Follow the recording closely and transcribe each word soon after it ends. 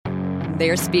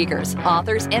They're speakers,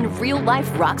 authors, and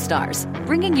real-life rock stars,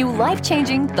 bringing you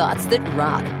life-changing thoughts that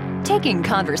rock, taking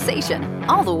conversation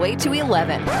all the way to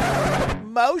 11.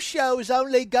 Most shows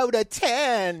only go to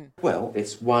 10. Well,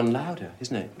 it's one louder,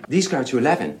 isn't it? These go to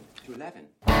 11.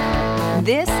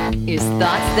 This is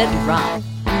Thoughts That Rock.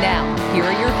 Now, here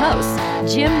are your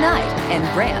hosts, Jim Knight and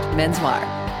Brant Menswar.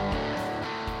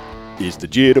 It's the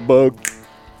jitterbug.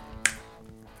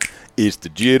 It's the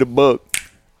jitterbug.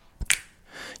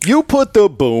 You put the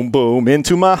boom boom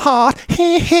into my heart.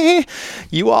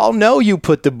 You all know you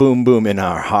put the boom boom in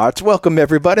our hearts. Welcome,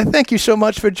 everybody. Thank you so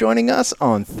much for joining us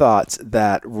on Thoughts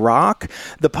That Rock,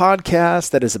 the podcast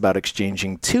that is about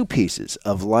exchanging two pieces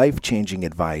of life-changing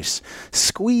advice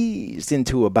squeezed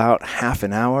into about half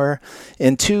an hour.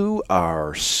 And to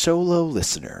our solo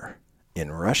listener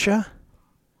in Russia,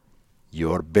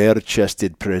 your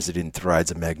bare-chested president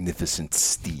rides a magnificent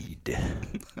steed.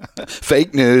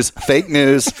 Fake news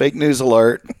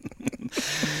alert.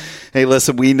 Hey,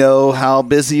 listen, we know how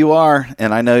busy you are,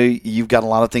 and I know you've got a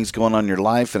lot of things going on in your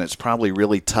life, and it's probably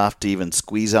really tough to even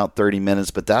squeeze out 30 minutes,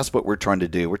 but that's what we're trying to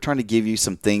do. We're trying to give you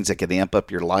some things that can amp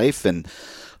up your life, and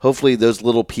hopefully those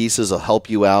little pieces will help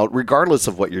you out regardless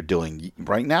of what you're doing.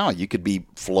 Right now, you could be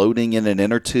floating in an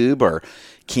inner tube or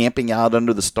camping out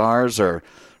under the stars or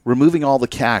removing all the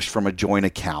cash from a joint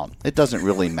account. It doesn't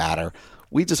really matter.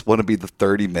 We just want to be the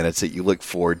 30 minutes that you look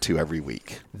forward to every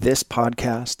week. This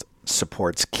podcast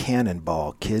supports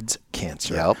Cannonball Kids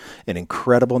Cancer, Yep. an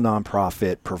incredible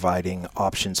nonprofit providing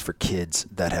options for kids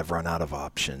that have run out of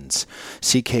options.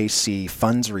 CKC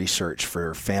funds research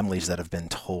for families that have been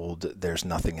told there's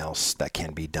nothing else that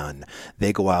can be done.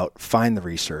 They go out, find the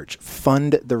research,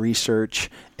 fund the research,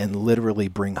 and literally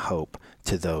bring hope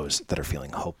to those that are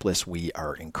feeling hopeless. We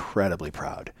are incredibly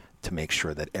proud to make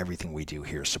sure that everything we do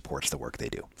here supports the work they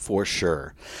do. For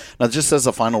sure. Now, just as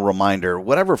a final reminder,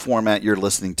 whatever format you're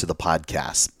listening to the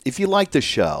podcast, if you like the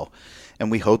show,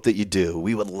 and we hope that you do,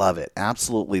 we would love it,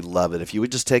 absolutely love it, if you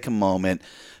would just take a moment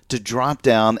to drop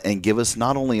down and give us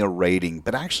not only a rating,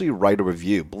 but actually write a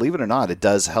review. Believe it or not, it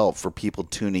does help for people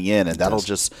tuning in, and that'll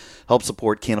just help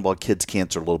support Cannonball Kids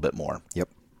Cancer a little bit more. Yep.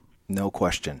 No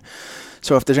question.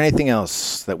 So if there's anything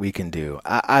else that we can do,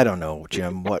 I don't know,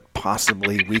 Jim, what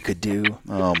possibly we could do.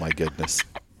 Oh, my goodness.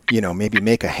 You know, maybe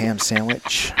make a ham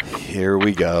sandwich. Here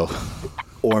we go.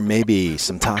 Or maybe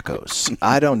some tacos.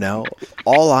 I don't know.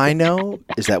 All I know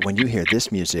is that when you hear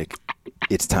this music,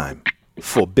 it's time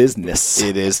for business.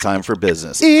 It is time for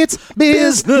business. It's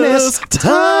business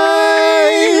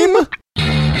time!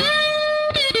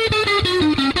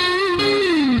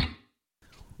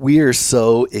 We are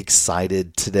so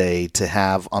excited today to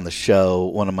have on the show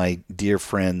one of my dear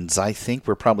friends. I think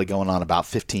we're probably going on about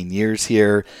 15 years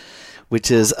here,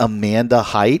 which is Amanda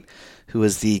Hite, who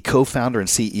is the co-founder and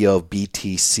CEO of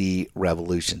BTC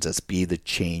Revolutions. That's Be the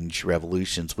Change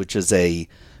Revolutions, which is a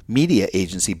media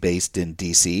agency based in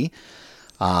D.C.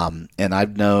 And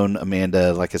I've known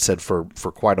Amanda, like I said, for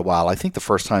quite a while. I think the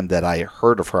first time that I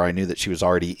heard of her, I knew that she was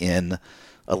already in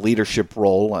a leadership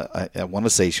role. I want to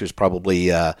say she was probably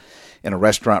in a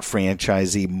restaurant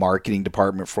franchisee marketing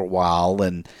department for a while,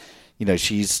 and you know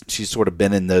she's sort of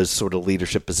been in those sort of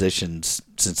leadership positions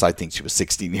since I think she was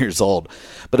 16 years old.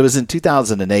 But it was in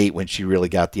 2008 when she really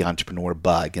got the entrepreneur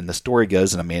bug. And the story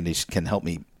goes, and Amanda can help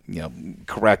me,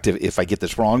 correct if I get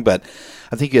this wrong, but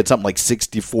I think you had something like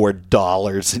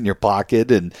 $64 in your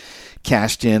pocket and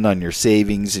cashed in on your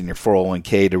savings and your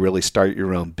 401k to really start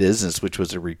your own business, which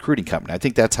was a recruiting company. I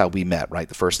think that's how we met, right?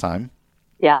 The first time?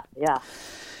 Yeah.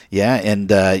 Yeah.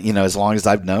 And, as long as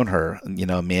I've known her,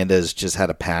 Amanda has just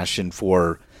had a passion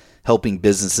for helping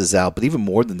businesses out, but even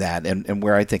more than that. And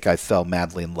where I think I fell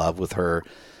madly in love with her,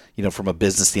 from a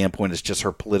business standpoint, is just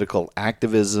her political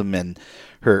activism and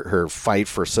her fight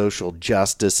for social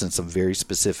justice and some very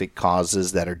specific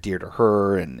causes that are dear to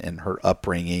her and her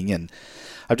upbringing. And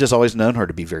I've just always known her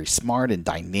to be very smart and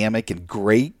dynamic and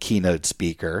great keynote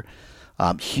speaker,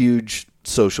 huge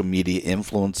social media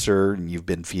influencer, and you've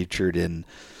been featured in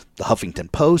the Huffington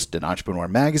Post and Entrepreneur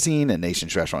Magazine and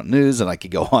Nation's Restaurant News, and I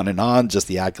could go on. Just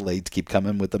the accolades keep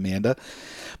coming with Amanda.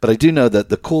 But I do know that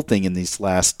the cool thing in these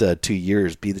last 2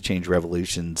 years, Be the Change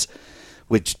Revolutions,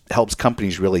 which helps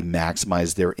companies really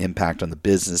maximize their impact on the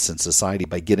business and society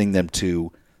by getting them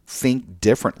to think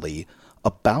differently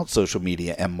about social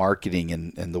media and marketing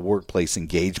and the workplace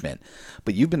engagement.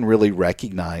 But you've been really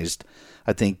recognized.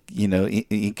 I think,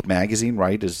 Inc. magazine,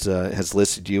 right, has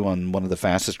listed you on one of the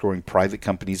fastest growing private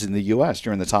companies in the U.S.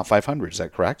 You're in the top 500. Is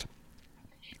that correct?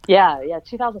 Yeah,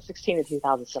 2016 to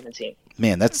 2017.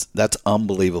 Man, that's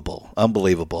unbelievable.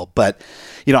 But,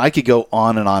 I could go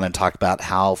on and talk about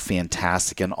how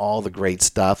fantastic and all the great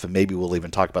stuff, and maybe we'll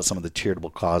even talk about some of the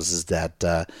charitable causes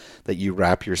that you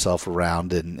wrap yourself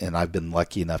around, and I've been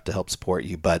lucky enough to help support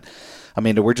you. But,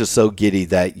 Amanda, we're just so giddy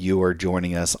that you are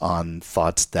joining us on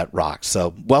Thoughts That Rock.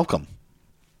 So, welcome.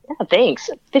 Yeah, thanks.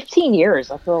 15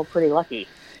 years. I feel pretty lucky.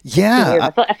 Yeah.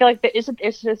 I feel like is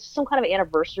there some kind of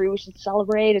anniversary we should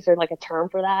celebrate? Is there like a term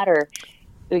for that, or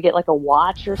do we get like a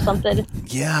watch or something?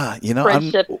 Yeah,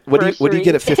 what do you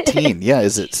get at 15? Yeah,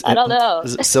 is it? I don't know.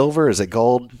 Is it silver? Is it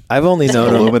gold? I've only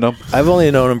known aluminum. I've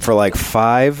only known him for like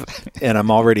 5, and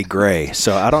I'm already gray.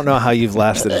 So I don't know how you've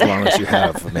lasted as long as you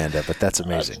have, Amanda. But that's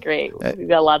amazing. That's great. We've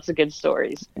got lots of good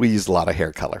stories. We use a lot of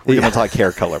hair color. We're going to talk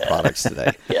hair color products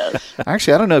today. Yes.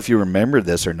 Actually, I don't know if you remember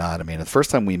this or not. I mean, the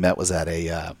first time we met was at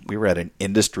we were at an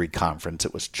industry conference.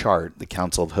 It was CHART, the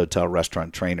Council of Hotel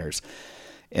Restaurant Trainers.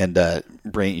 And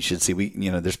Brent, you should see,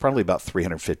 there's probably about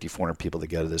 350, 400 people that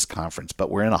go to this conference, but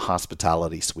we're in a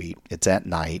hospitality suite. It's at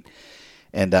night,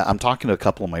 and I'm talking to a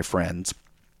couple of my friends,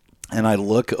 and I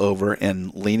look over,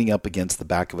 and leaning up against the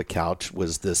back of a couch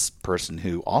was this person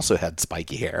who also had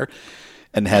spiky hair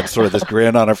and had sort of this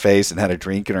grin on her face and had a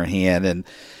drink in her hand. And,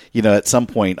 at some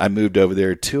point I moved over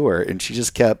there to her, and she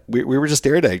just kept, we were just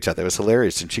staring at each other. It was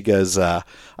hilarious. And she goes, I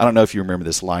don't know if you remember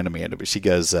this line, Amanda, but she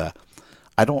goes,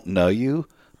 I don't know you,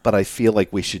 but I feel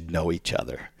like we should know each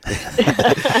other.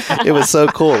 It was so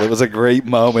cool. It was a great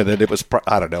moment. And it was,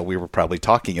 I don't know, we were probably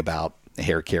talking about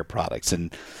hair care products.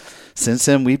 And since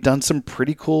then, we've done some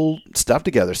pretty cool stuff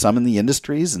together, some in the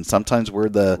industries, and sometimes we're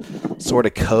the sort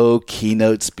of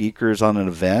keynote speakers on an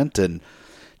event. And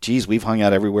geez, we've hung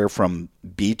out everywhere from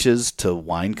beaches to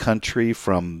wine country,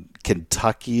 from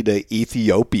Kentucky to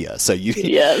Ethiopia. So you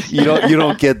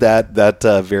don't get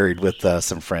that varied with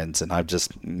some friends. And I've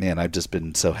just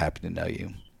been so happy to know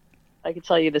you. I can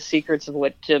tell you the secrets of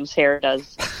what Jim's hair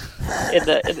does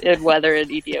in weather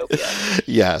in Ethiopia.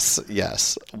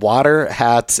 Yes. Water,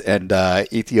 hats, and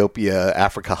Ethiopia,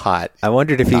 Africa hot. I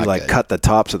wondered if he cut the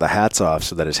tops of the hats off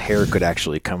so that his hair could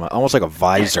actually come out, almost like a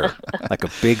visor, like a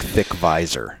big, thick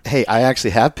visor. Hey, I actually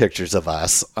have pictures of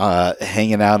us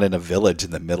hanging out in a village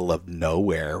in the middle of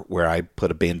nowhere where I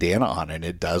put a bandana on, and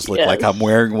it does look like I'm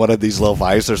wearing one of these little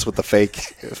visors with the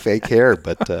fake hair.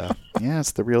 But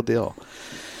it's the real deal.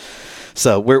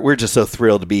 So we're just so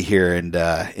thrilled to be here,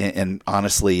 and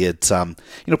honestly, it's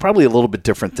probably a little bit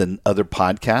different than other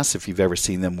podcasts if you've ever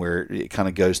seen them, where it kind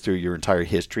of goes through your entire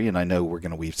history. And I know we're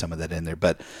going to weave some of that in there,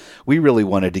 but we really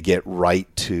wanted to get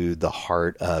right to the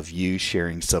heart of you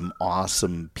sharing some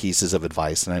awesome pieces of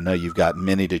advice, and I know you've got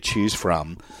many to choose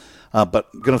from. But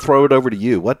I'm going to throw it over to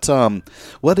you. What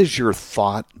is your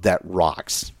thought that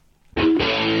rocks?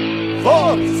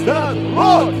 Thoughts that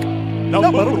rock.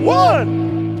 Number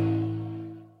 1.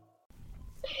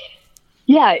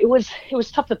 Yeah, it was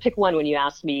tough to pick one when you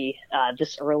asked me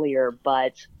this earlier,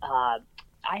 but I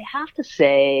have to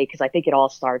say, because I think it all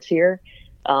starts here,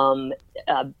 being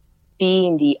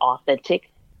the authentic,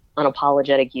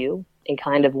 unapologetic you, and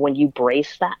kind of when you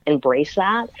embrace that,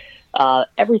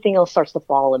 everything else starts to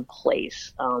fall in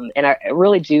place. And I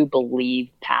really do believe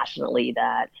passionately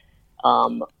that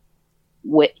the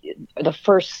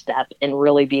first step in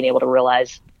really being able to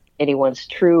realize anyone's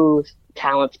true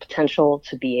talents, potential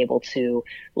to be able to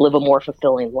live a more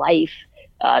fulfilling life,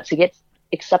 to get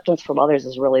acceptance from others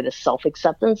is really the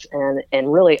self-acceptance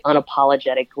and really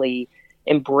unapologetically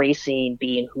embracing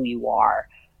being who you are.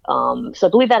 So I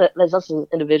believe that as us as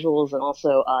individuals and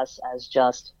also us as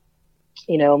just,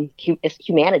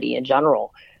 humanity in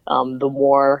general, the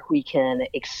more we can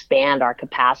expand our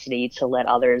capacity to let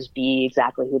others be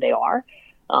exactly who they are,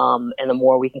 and the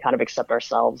more we can kind of accept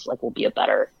ourselves, like we'll be a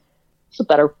better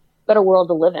world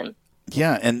to live in.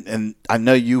 Yeah, and I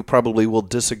know you probably will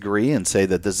disagree and say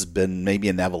that this has been maybe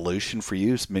an evolution for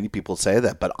you. Many people say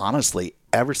that, but honestly,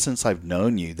 ever since I've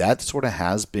known you, that sort of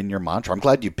has been your mantra. I'm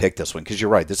glad you picked this one because you're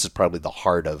right. This is probably the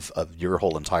heart of your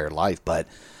whole entire life. But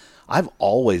I've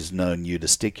always known you to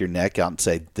stick your neck out and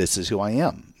say, "This is who I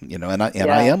am," and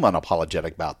I am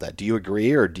unapologetic about that. Do you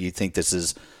agree, or do you think this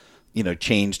is,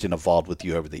 changed and evolved with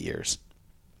you over the years?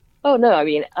 Oh, no. I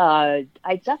mean, I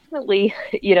definitely,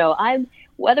 I'm,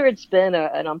 whether it's been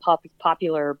an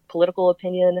unpopular political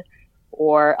opinion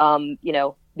or,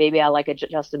 maybe I like a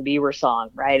Justin Bieber song,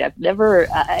 right? I've never,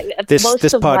 this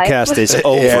podcast is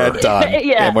over. Yeah, done.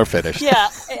 Yeah. And we're finished. Yeah.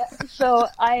 So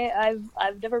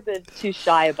I've never been too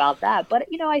shy about that. But,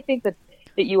 I think that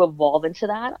you evolve into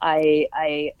that.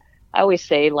 I always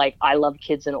say, like, I love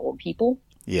kids and old people.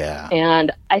 Yeah.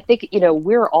 And I think,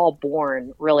 we're all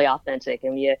born really authentic,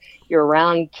 and you're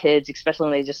around kids, especially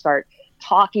when they just start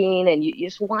talking, and you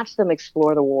just watch them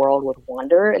explore the world with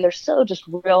wonder, and they're so just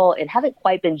real and haven't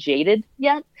quite been jaded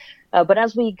yet. But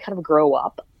as we kind of grow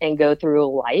up and go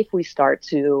through life, we start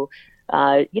to,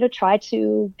 try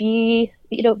to be,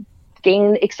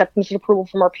 gain acceptance and approval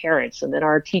from our parents, and then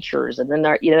our teachers, and then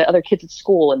our, other kids at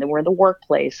school, and then we're in the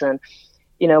workplace. And,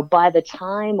 by the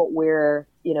time we're,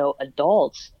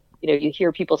 adults, you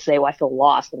hear people say, well, I feel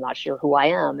lost. I'm not sure who I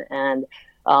am. And,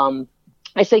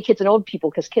 I say kids and old people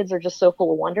because kids are just so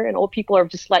full of wonder, and old people are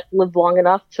just lived long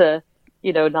enough to,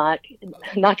 not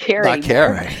care Not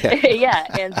care. anymore. Yeah.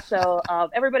 And so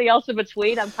everybody else in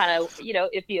between, I'm kind of,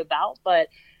 iffy about.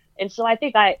 And so I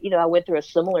think I went through a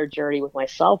similar journey with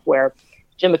myself where,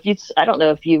 Jim, I don't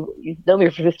know if you've known me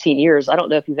for 15 years. I don't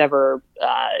know if you've ever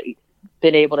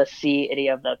been able to see any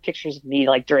of the pictures of me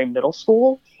during middle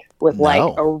school. With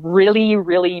a really,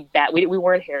 really bad, we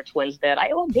weren't hair twins then.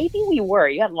 Maybe we were.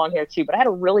 You had long hair too, but I had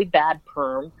a really bad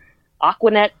perm,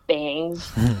 Aquanet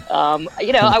bangs.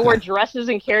 I wore dresses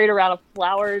and carried around a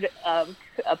flowered, a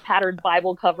patterned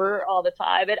Bible cover all the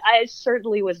time. And I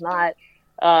certainly was not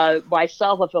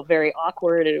myself. I felt very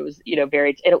awkward, and it was,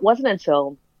 and it wasn't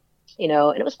until,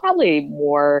 and it was probably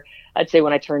more, I'd say,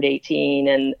 when I turned 18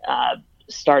 and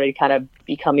started kind of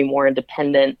becoming more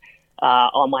independent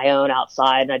on my own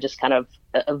outside. And I just kind of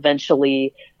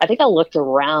eventually, I think I looked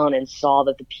around and saw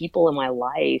that the people in my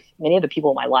life, many of the people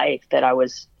in my life that I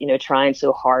was, trying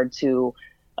so hard to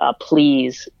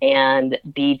please and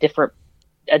be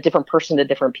a different person to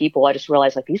different people, I just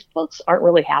realized these folks aren't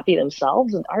really happy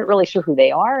themselves and aren't really sure who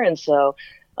they are. And so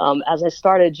as I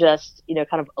started just,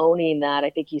 kind of owning that,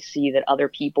 I think you see that other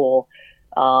people,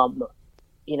 the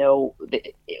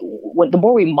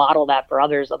more we model that for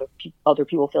others, other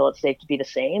people feel it's safe to be the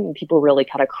same, and people really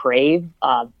kind of crave,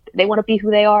 they want to be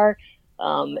who they are.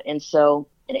 And so,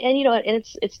 and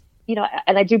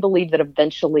I do believe that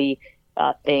eventually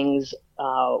things,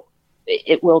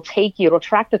 it'll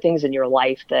track the things in your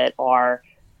life that are,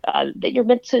 that you're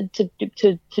meant to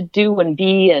do and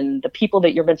be, and the people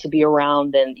that you're meant to be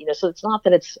around. And, so it's not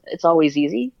that it's always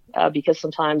easy, because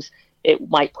sometimes it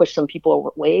might push some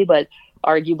people away, but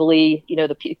arguably,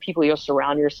 the people you'll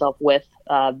surround yourself with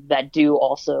that do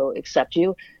also accept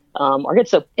you are good.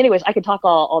 So anyways, I could talk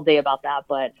all day about that,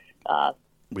 but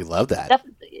we love that.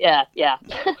 Yeah.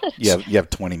 You have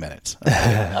 20 minutes.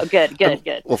 Oh, good.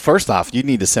 Well, first off, you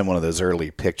need to send one of those early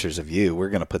pictures of you. We're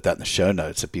going to put that in the show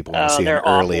notes if people want to see an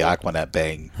early Aquanet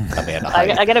bang come in.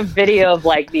 I got a video of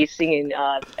me singing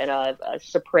in a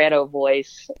soprano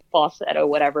voice, falsetto,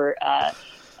 whatever,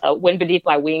 Wind Beneath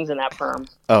My Wings in that perm.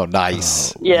 Oh,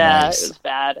 nice. Yeah, nice. It was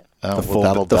bad.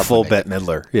 Oh, the full Bette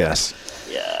Midler. Yes.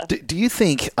 Yeah. Do you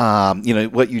think,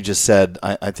 what you just said,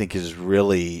 I think is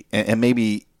really, and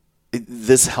maybe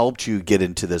this helped you get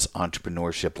into this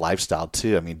entrepreneurship lifestyle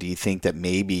too? I mean, do you think that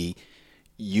maybe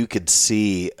you could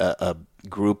see a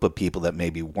group of people that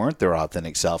maybe weren't their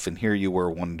authentic self, and here you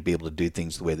were wanting to be able to do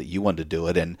things the way that you wanted to do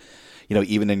it, and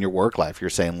even in your work life, you're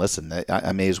saying, listen,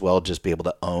 I may as well just be able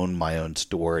to own my own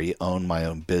story, own my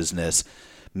own business,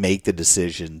 make the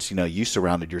decisions. You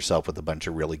surrounded yourself with a bunch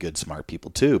of really good, smart people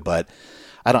too. But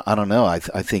I don't know. I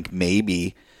think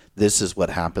maybe this is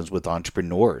what happens with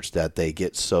entrepreneurs, that they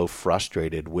get so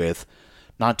frustrated with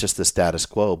not just the status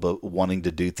quo, but wanting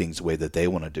to do things the way that they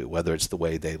want to do, whether it's the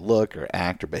way they look or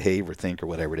act or behave or think or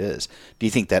whatever it is. Do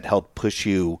you think that helped push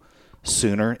you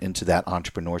sooner into that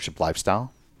entrepreneurship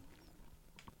lifestyle?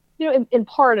 In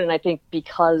part, and I think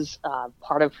because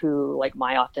part of who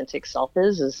my authentic self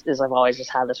is I've always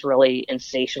just had this really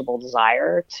insatiable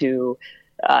desire to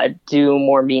do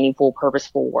more meaningful,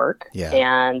 purposeful work. Yeah.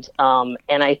 And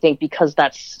I think because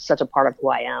that's such a part of who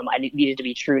I am, I needed to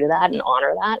be true to that and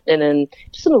honor that. And then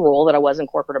just in the role that I was in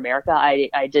corporate America,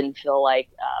 I didn't feel like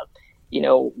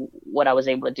what I was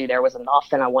able to do there was enough,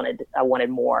 and I wanted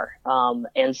more.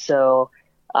 And so.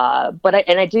 But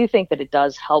I do think that it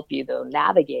does help you though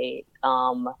navigate,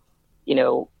 in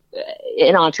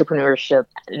entrepreneurship,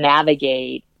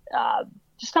 navigate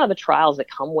just kind of the trials that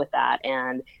come with that,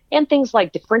 and things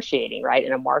like differentiating, right,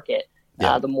 in a market.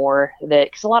 Yeah. The more that,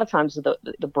 because a lot of times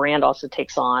the brand also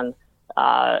takes on,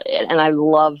 and I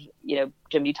love,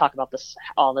 Jim, you talk about this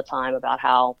all the time about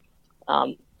how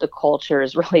the culture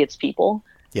is really its people,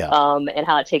 yeah, and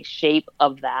how it takes shape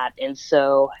of that, and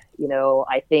so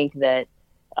I think that.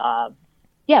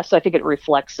 So I think it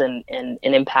reflects and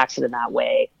impacts it in that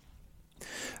way.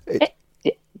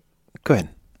 Go ahead.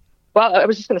 Well, I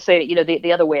was just going to say,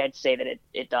 the other way I'd say that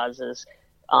it does is,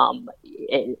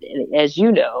 as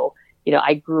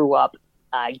I grew up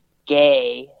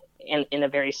gay in a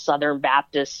very Southern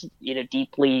Baptist,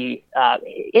 deeply,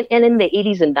 and in the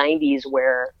 80s and 90s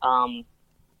where,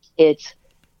 it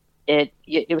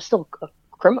was still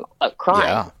a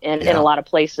crime in a lot of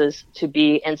places to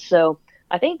be. And so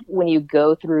I think when you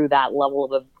go through that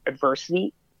level of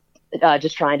adversity,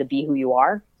 just trying to be who you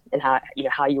are and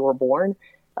how you were born,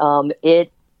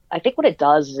 I think what it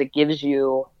does is it gives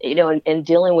you, in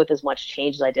dealing with as much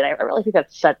change as I did, I really think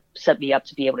that set me up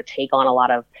to be able to take on a lot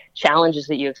challenges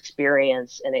that you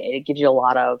experience, and it gives you a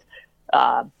lot of,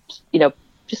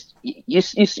 just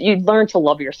you learn to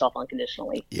love yourself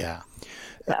unconditionally. Yeah.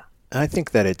 And I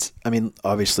think that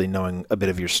obviously knowing a bit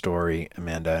of your story,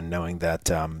 Amanda, and knowing that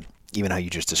even how you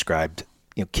just described,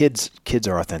 kids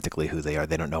are authentically who they are.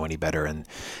 They don't know any better. And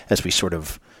as we sort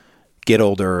of get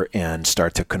older and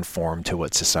start to conform to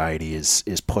what society is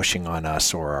pushing on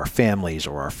us, or our families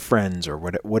or our friends, or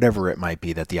whatever it might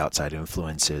be that the outside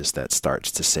influence is that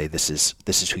starts to say this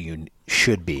is who you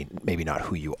should be, maybe not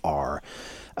who you are.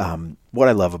 What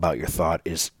I love about your thought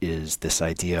is this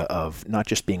idea of not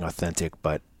just being authentic,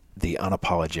 but the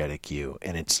unapologetic you.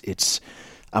 And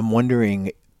I'm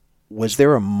wondering, was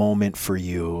there a moment for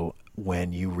you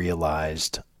when you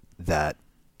realized that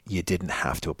you didn't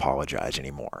have to apologize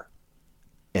anymore?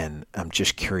 And I'm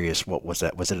just curious, what was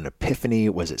that? Was it an epiphany?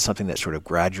 Was it something that sort of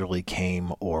gradually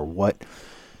came, or what?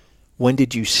 When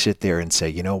did you sit there and say,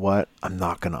 you know what, I'm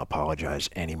not going to apologize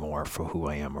anymore for who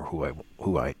I am or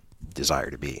who I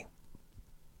desire to be?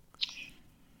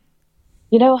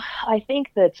 I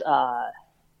think that,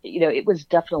 it was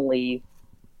definitely,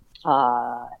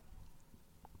 it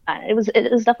was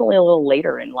definitely a little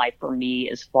later in life for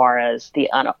me as far as the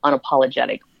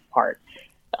unapologetic part,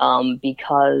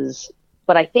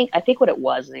 but I think what it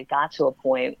was, it got to a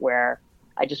point where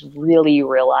I just really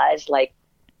realized, like,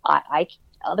 I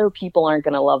other people aren't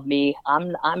going to love me.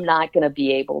 I'm not going to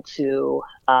be able to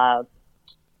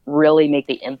really make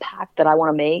the impact that I want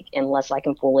to make unless I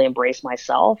can fully embrace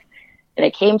myself. And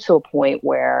it came to a point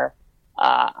where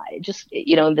this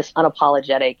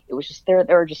unapologetic, it was just there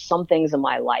are just some things in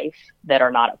my life that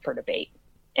are not up for debate,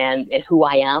 and who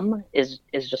I am is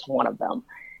just one of them.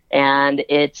 And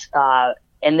it's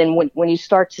and then when you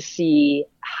start to see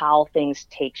how things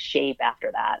take shape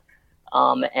after that,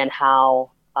 and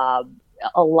how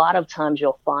a lot of times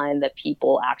you'll find that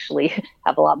people actually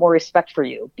have a lot more respect for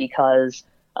you, because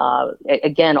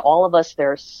again, all of us,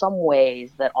 there are some ways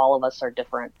that all of us are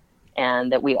different,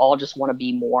 and that we all just want to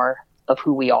be more of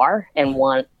who we are, and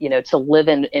want to live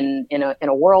in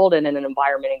a world and in an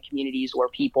environment and communities where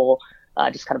people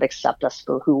just kind of accept us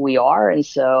for who we are. And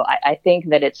so I think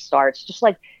that it starts just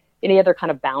like any other kind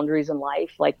of boundaries in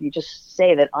life. Like, you just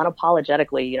say that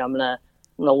unapologetically, I'm gonna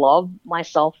love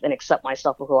myself and accept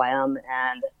myself for who I am,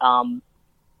 and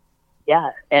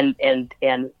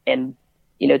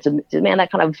to demand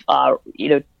that kind of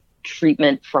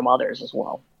treatment from others as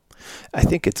well. I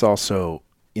think it's also,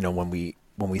 when we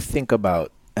think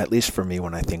about, at least for me,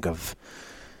 when I think of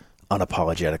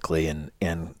unapologetically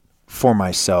and for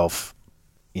myself,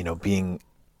 being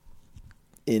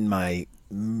in my,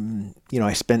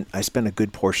 I spent a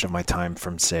good portion of my time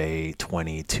from, say,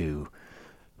 20 to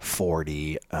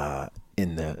 40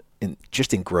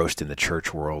 just engrossed in the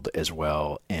church world as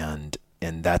well, and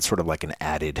that's sort of like an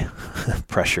added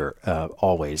pressure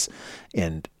always,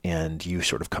 and you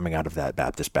sort of coming out of that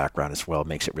Baptist background as well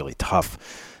makes it really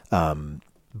tough.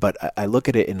 But I look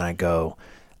at it and I go,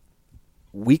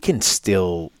 we can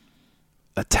still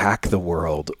attack the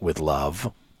world with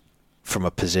love, from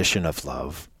a position of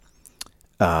love,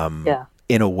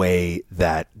 in a way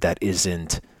that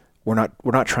isn't. We're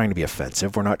not trying to be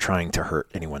offensive. We're not trying to hurt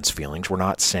anyone's feelings. We're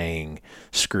not saying,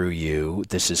 screw you,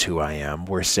 this is who I am.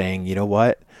 We're saying, you know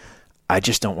what? I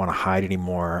just don't want to hide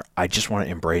anymore. I just want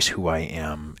to embrace who I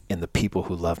am, and the people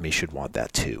who love me should want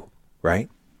that too, right?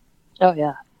 Oh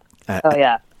yeah.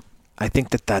 I think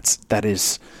that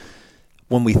is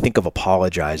when we think of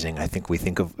apologizing, I think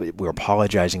we're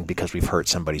apologizing because we've hurt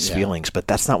somebody's feelings, but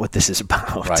that's not what this is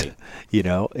about. Right.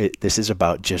 This is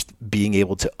about just being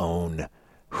able to own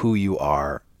who you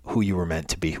are, who you were meant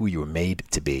to be, who you were made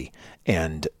to be,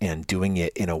 and doing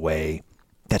it in a way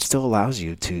that still allows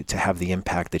you to have the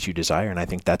impact that you desire. And I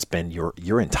think that's been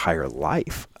your entire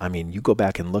life. I mean, you go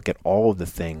back and look at all of the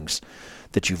things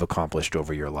that you've accomplished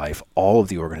over your life, all of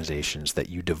the organizations that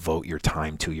you devote your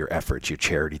time to, your efforts, your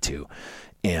charity to.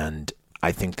 And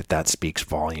I think that speaks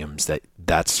volumes,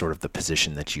 that's sort of the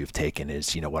position that you've taken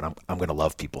is, I'm going to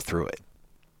love people through it.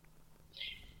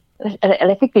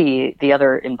 And I think the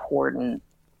other important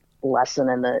lesson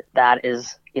in that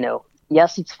is,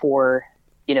 yes, it's for,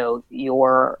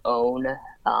 your own,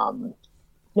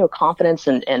 confidence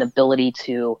and ability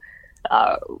to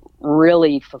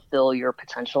really fulfill your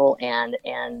potential and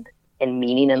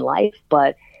meaning in life.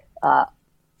 But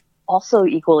also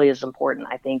equally as important,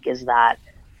 I think, is that,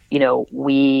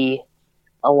 we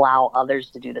allow others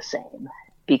to do the same,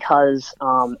 because,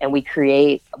 and we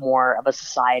create more of a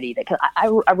society that, 'cause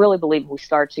I really believe we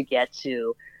start to get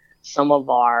to some of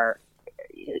our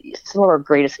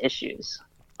greatest issues,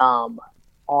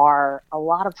 are a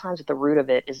lot of times at the root of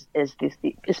it is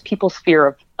people's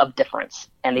fear of difference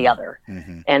and the other,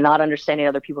 and not understanding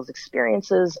other people's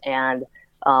experiences. And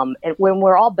when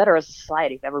we're all better as a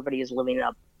society, if everybody is living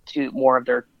up to more of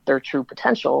their true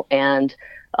potential. And,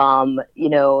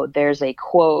 there's a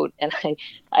quote, and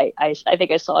I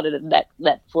think I saw it in that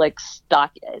Netflix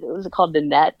doc. It was called The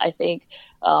Net, I think.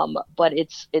 But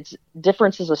it's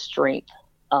difference is a strength.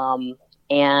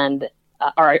 And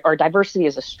our diversity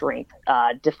is a strength.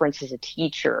 Difference is a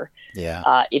teacher.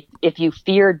 Yeah. If you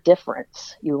fear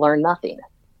difference, you learn nothing.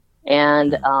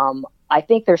 And I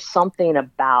think there's something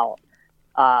about,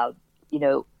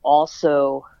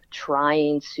 also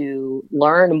trying to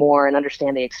learn more and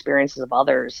understand the experiences of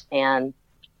others, and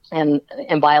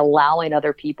by allowing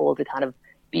other people to kind of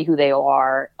be who they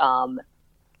are,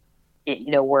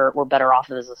 we're better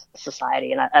off as a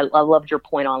society. And I loved your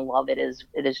point on love. It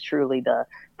is truly the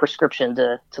prescription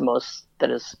to most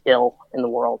that is ill in the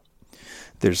world.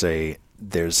 There's a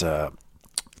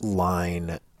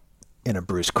line in a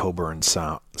Bruce Cockburn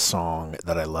song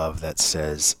that I love that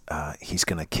says, he's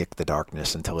going to kick the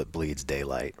darkness until it bleeds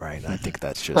daylight, right? And I think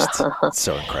that's just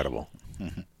so incredible.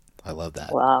 I love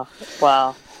that.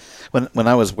 Wow. When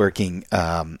I was working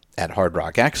at Hard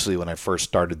Rock, actually, when I first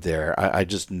started there, I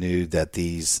just knew that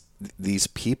these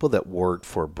people that worked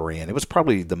for a brand, it was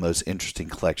probably the most interesting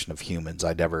collection of humans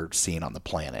I'd ever seen on the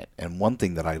planet. And one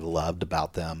thing that I loved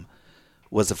about them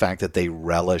was the fact that they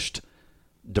relished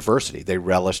diversity. They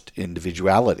relished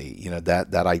individuality.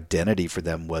 That identity for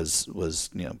them was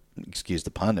excuse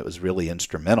the pun, it was really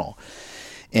instrumental.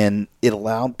 And it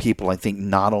allowed people, I think,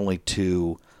 not only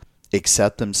to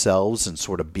accept themselves and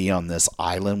sort of be on this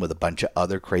island with a bunch of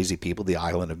other crazy people, the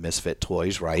island of misfit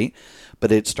toys, right?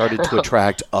 But it started to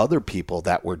attract other people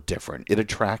that were different. It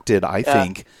attracted, I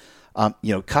think,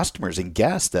 customers and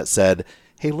guests that said,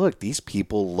 hey, look, these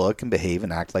people look and behave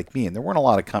and act like me. And there weren't a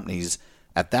lot of companies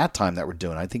at that time that were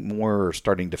doing it. I think more are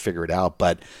starting to figure it out.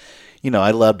 But,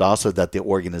 I loved also that the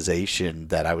organization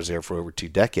that I was there for over 2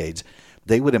 decades,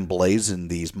 they would emblazon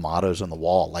these mottos on the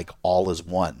wall, like all is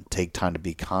one, take time to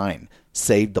be kind,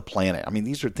 save the planet. I mean,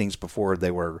 these are things before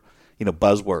they were,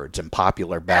 buzzwords and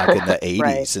popular back in the 80s.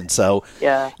 Right. And so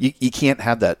you can't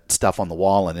have that stuff on the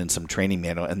wall and in some training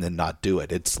manual and then not do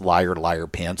it. It's liar, liar,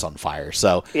 pants on fire.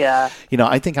 So,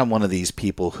 I think I'm one of these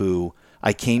people who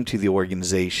I came to the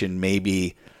organization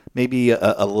maybe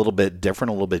a little bit different,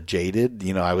 a little bit jaded.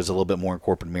 I was a little bit more in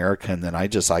corporate America, and then I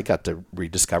got to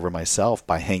rediscover myself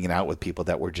by hanging out with people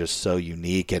that were just so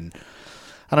unique. And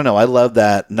I don't know, I love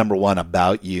that, number one,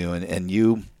 about you. And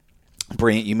you,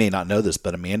 Brant, you may not know this,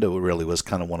 but Amanda really was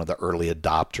kind of one of the early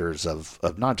adopters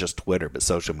of not just Twitter, but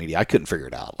social media. I couldn't figure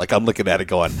it out. Like, I'm looking at it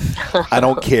going, I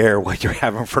don't care what you're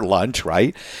having for lunch,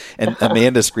 right? And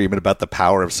Amanda's screaming about the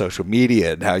power of social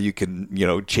media and how you can,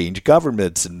 change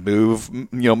governments and move,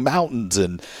 mountains,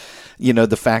 and,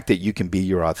 the fact that you can be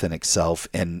your authentic self,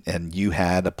 and you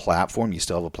had a platform, you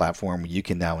still have a platform where you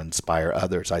can now inspire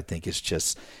others. I think it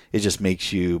just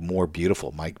makes you more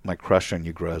beautiful. My crush on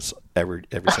you grows every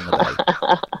single day.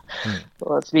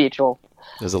 Well, it's mutual.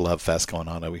 There's a love fest going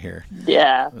on over here.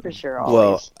 Yeah, for sure. Always.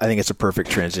 Well, I think it's a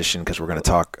perfect transition because we're going to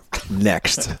talk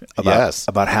next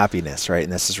about happiness, right?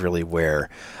 And this is really where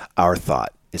our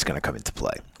thought is going to come into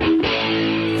play.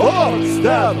 Thoughts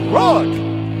that rock,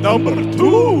 number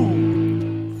 2.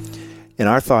 And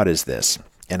our thought is this,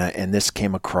 and this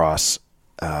came across,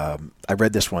 I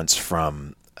read this once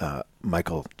from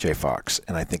Michael J. Fox,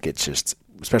 and I think it's just,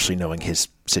 especially knowing his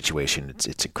situation,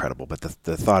 it's incredible. But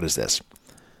the thought is this: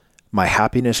 my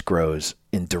happiness grows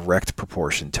in direct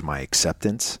proportion to my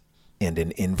acceptance and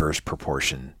in inverse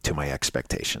proportion to my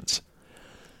expectations.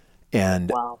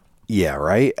 And wow. Yeah,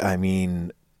 right? I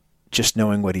mean, just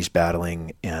knowing what he's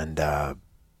battling and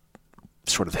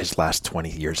sort of his last 20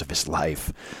 years of his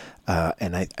life,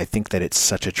 and I think that it's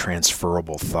such a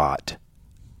transferable thought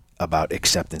about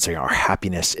acceptance. Our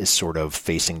happiness is sort of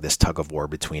facing this tug of war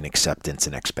between acceptance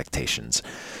and expectations.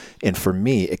 And for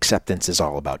me, acceptance is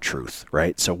all about truth,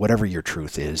 right? So whatever your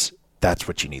truth is, that's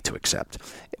what you need to accept.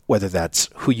 Whether that's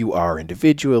who you are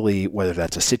individually, whether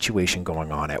that's a situation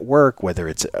going on at work, whether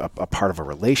it's a part of a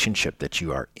relationship that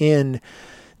you are in,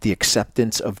 the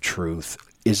acceptance of truth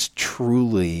is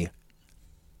truly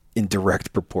in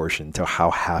direct proportion to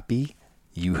how happy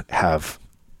you have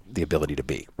the ability to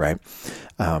be, right?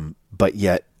 But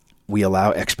yet, we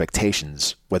allow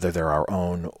expectations, whether they're our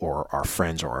own or our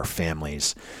friends or our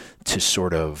families, to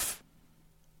sort of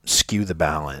skew the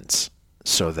balance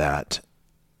so that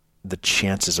the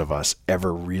chances of us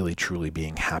ever really truly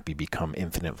being happy become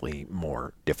infinitely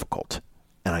more difficult.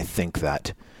 And I think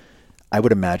that I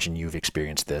would imagine you've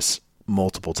experienced this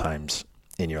multiple times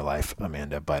in your life,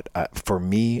 Amanda, but for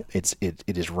me, it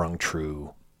is rung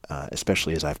true,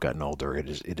 especially as I've gotten older.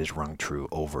 It is rung true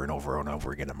over and over and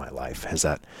over again in my life. Has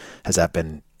that been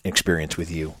an experience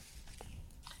with you?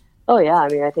 Oh yeah, I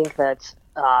mean, I think that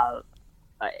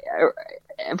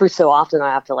every so often I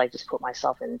have to like just put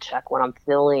myself in check when I'm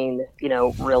feeling,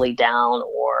 really down,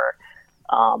 or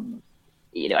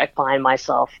I find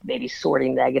myself maybe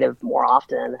sorting negative more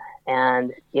often,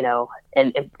 and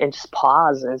and just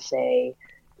pause and say,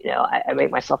 I make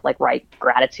myself like write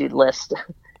gratitude list.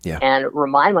 Yeah. And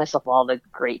remind myself of all the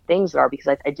great things there are,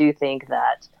 because I do think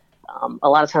that a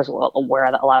lot of times where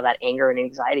a lot of that anger and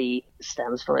anxiety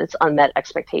stems from, it's unmet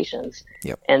expectations.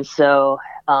 Yep. And so,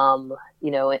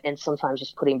 and sometimes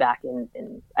just putting back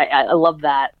in I love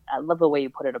that. I love the way you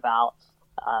put it about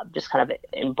just kind of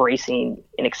embracing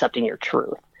and accepting your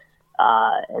truth.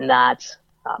 And that,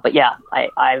 but yeah,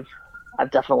 I've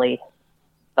definitely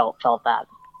felt that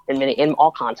in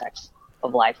all contexts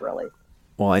of life, really.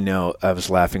 Well, I know I was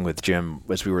laughing with Jim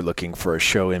as we were looking for a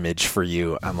show image for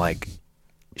you. I'm like,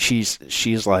 she's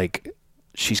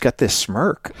got this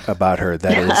smirk about her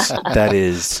that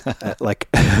is like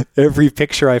every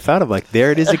picture I found. I'm like,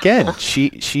 there it is again.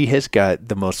 She has got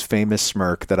the most famous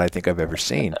smirk that I think I've ever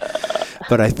seen.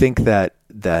 But I think that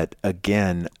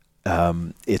again,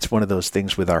 it's one of those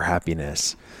things with our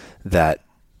happiness that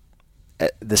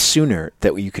the sooner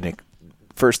that you can,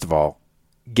 first of all,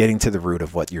 getting to the root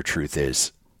of what your truth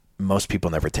is, most people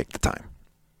never take the time.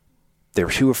 They're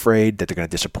too afraid that they're going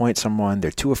to disappoint someone.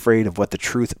 They're too afraid of what the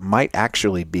truth might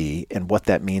actually be and what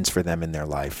that means for them in their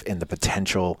life and the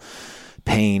potential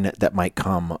pain that might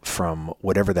come from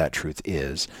whatever that truth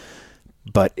is.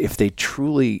 But if they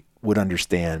truly would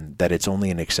understand that it's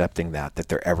only in accepting that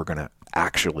they're ever going to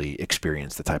actually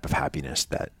experience the type of happiness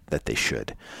that they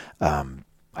should,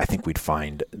 I think we'd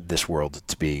find this world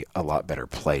to be a lot better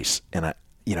place. And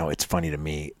it's funny to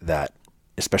me that,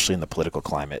 especially in the political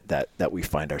climate that we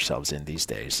find ourselves in these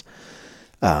days,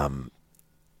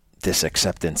 this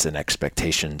acceptance and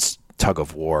expectations tug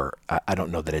of war, I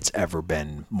don't know that it's ever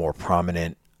been more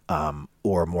prominent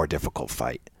or a more difficult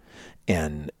fight.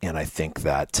 And I think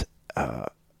that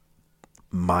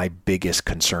my biggest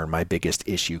concern, my biggest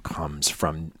issue comes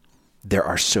from there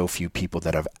are so few people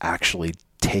that have actually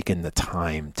taken the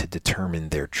time to determine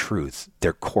their truth,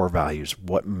 their core values,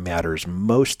 what matters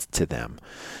most to them.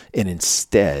 And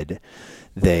instead,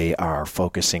 they are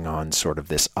focusing on sort of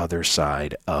this other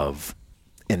side of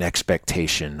an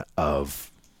expectation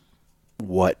of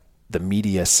what the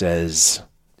media says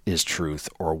is truth,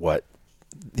 or what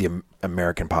the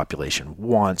American population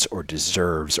wants or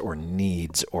deserves or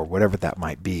needs, or whatever that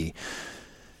might be.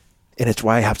 And it's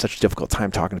why I have such a difficult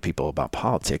time talking to people about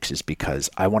politics, is because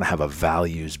I want to have a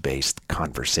values-based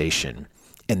conversation,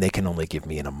 and they can only give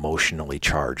me an emotionally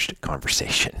charged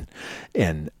conversation.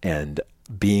 And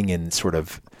being in sort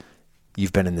of,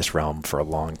 you've been in this realm for a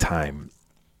long time,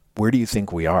 where do you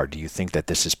think we are? Do you think that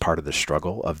this is part of the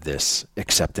struggle of this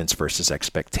acceptance versus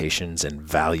expectations and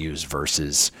values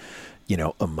versus,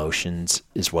 emotions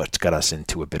is what's got us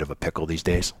into a bit of a pickle these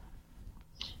days?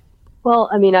 Well,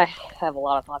 I mean, I have a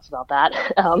lot of thoughts about that.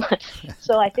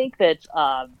 So I think that,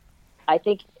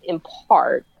 in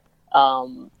part,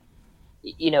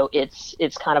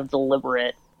 it's kind of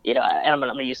deliberate, and I'm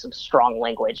going to use some strong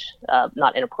language,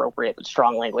 not inappropriate, but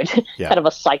strong language, yeah. Kind of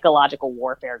a psychological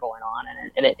warfare going on.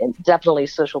 And definitely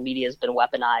social media has been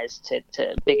weaponized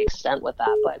to a big extent with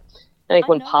that. But I think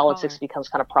when politics becomes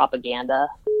kind of propaganda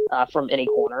from any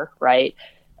corner, right?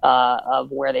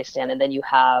 Of where they stand, and then you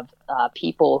have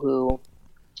people who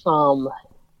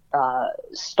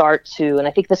start to, and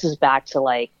I think this is back to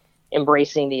like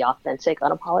embracing the authentic,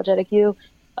 unapologetic you.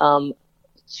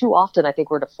 Too often, I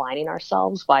think we're defining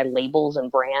ourselves by labels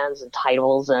and brands and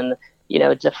titles, and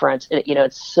different.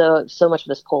 It's so much of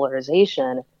this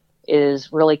polarization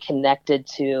is really connected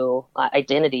to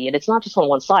identity, and it's not just on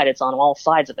one side; it's on all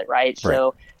sides of it, right?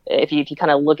 So if you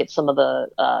kind of look at some of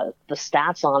the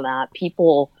stats on that,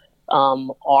 people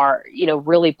are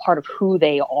really part of who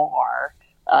they are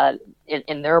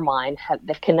in their mind.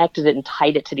 They've connected it and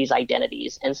tied it to these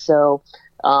identities, and so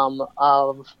I'm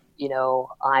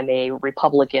a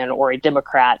Republican or a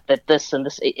Democrat, that this and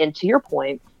this, and to your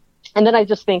point, and then I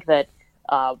just think that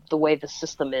the way the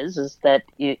system is that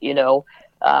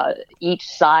each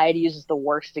side uses the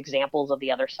worst examples of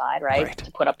the other side, right?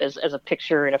 To put up as a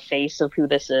picture and a face of who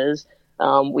this is.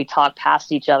 We talk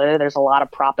past each other. There's a lot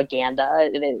of propaganda.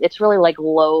 It's really like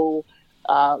low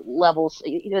levels.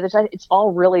 It's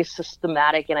all really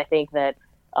systematic. And I think that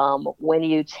when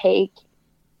you take,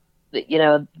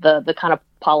 the kind of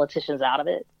politicians out of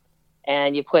it,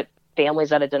 and you put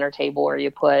families at a dinner table, or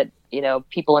you put,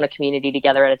 people in a community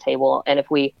together at a table, and if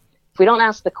we don't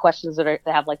ask the questions that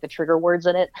have like the trigger words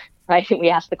in it, right? We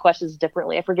ask the questions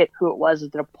differently. I forget who it was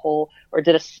that did a poll or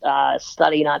did a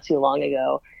study not too long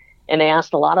ago. And they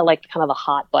asked a lot of like kind of the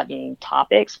hot button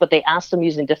topics, but they asked them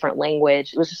using different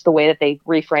language. It was just the way that they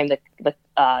reframed the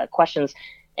questions,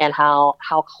 and how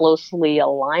closely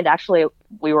aligned. Actually,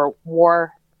 we were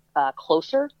more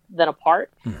closer than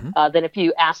apart than if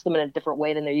you ask them in a different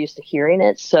way than they're used to hearing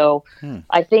it. So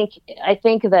I think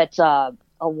that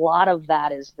a lot of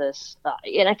that is this,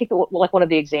 and I think like one of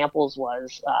the examples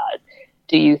was,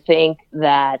 do you think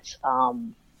that,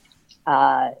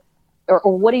 or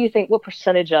what do you think? What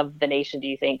percentage of the nation do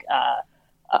you think,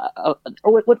 or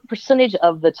what percentage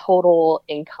of the total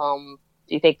income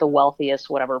do you think the wealthiest,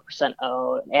 whatever percent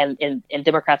own? And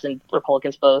Democrats and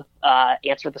Republicans both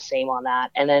answered the same on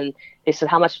that. And then they said,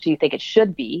 how much do you think it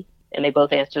should be? And they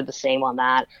both answered the same on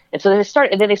that. And so they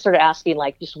started asking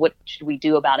like, just what should we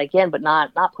do about it again, but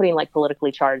not putting like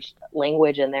politically charged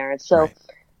language in there. And so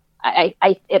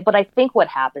but I think what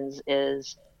happens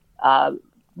is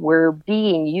we're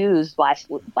being used by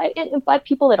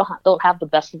people that don't have the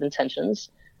best of intentions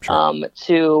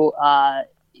to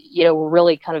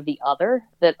really kind of the other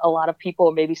that a lot of people,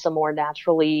 or maybe some more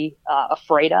naturally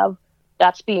afraid of.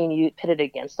 That's being pitted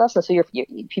against us, and so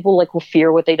people like will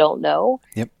fear what they don't know.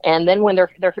 Yep. And then when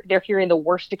they're hearing the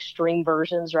worst extreme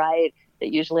versions, right,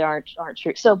 that usually aren't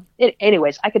true. So,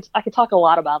 anyways, I could talk a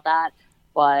lot about that,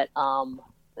 but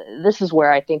this is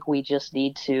where I think we just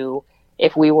need to,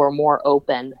 if we were more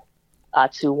open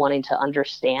to wanting to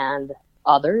understand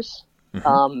others,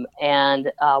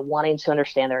 and wanting to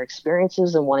understand their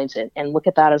experiences, and wanting to look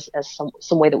at that as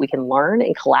some way that we can learn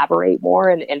and collaborate more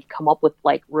and come up with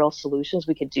like real solutions.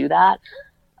 We could do that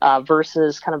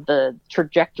versus kind of the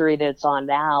trajectory that it's on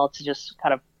now to just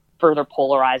kind of further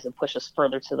polarize and push us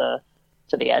further to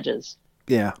the edges.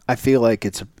 Yeah, I feel like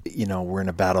it's we're in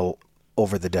a battle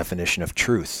over the definition of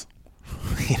truth.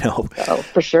 Oh,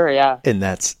 for sure, yeah. And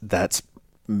that's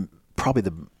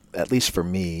probably at least for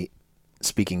me,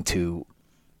 speaking to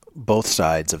both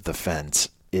sides of the fence,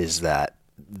 is that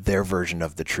their version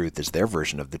of the truth is their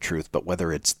version of the truth, but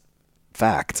whether it's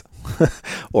fact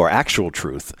or actual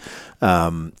truth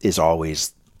is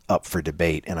always up for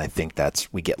debate. And I think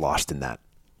we get lost in that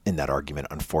argument,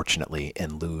 unfortunately,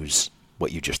 and lose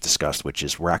what you just discussed, which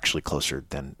is we're actually closer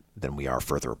than we are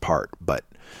further apart. But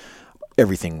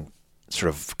everything sort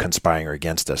of conspiring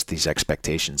against us, these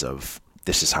expectations of,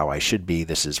 this is how I should be,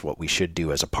 this is what we should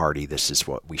do as a party, this is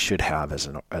what we should have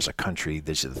as a country,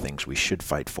 these are the things we should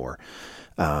fight for,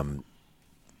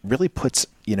 really puts,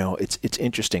 it's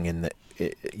interesting in that,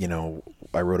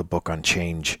 I wrote a book on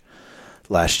change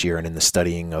last year, and in the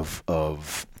studying of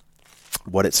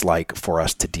what it's like for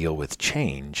us to deal with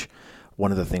change,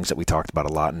 one of the things that we talked about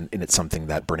a lot, and it's something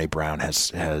that Brene Brown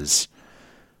has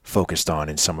focused on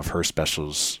in some of her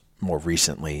specials more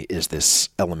recently, is this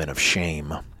element of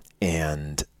shame.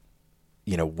 And,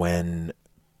 when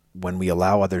we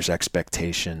allow others'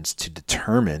 expectations to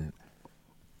determine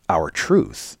our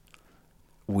truth,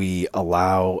 we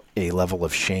allow a level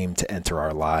of shame to enter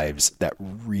our lives that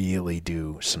really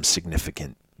do some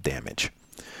significant damage.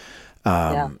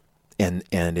 And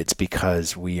it's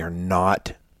because we are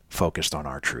not focused on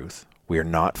our truth. We are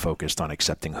not focused on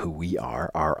accepting who we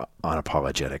are, our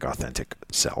unapologetic, authentic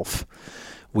self.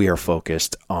 We are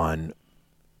focused on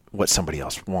what somebody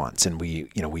else wants. And we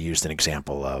used an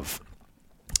example of,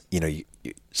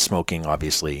 smoking.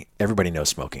 Obviously, everybody knows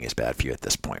smoking is bad for you at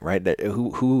this point, right?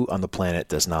 Who on the planet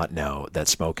does not know that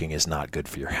smoking is not good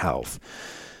for your health?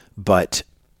 But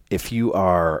if you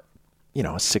are,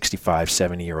 a 65,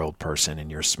 70-year-old person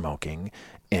and you're smoking,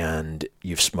 and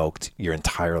you've smoked your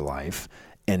entire life,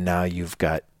 and now you've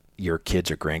got your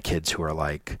kids or grandkids who are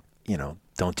like,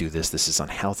 don't do this, this is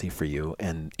unhealthy for you.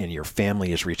 And your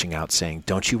family is reaching out saying,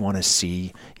 don't you want to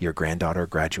see your granddaughter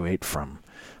graduate from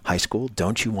high school?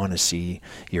 Don't you want to see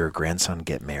your grandson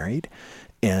get married?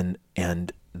 And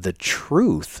the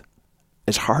truth,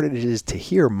 as hard as it is to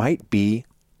hear, might be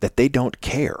that they don't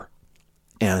care.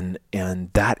 And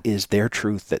that is their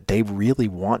truth that they really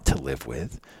want to live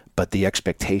with, but the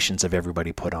expectations of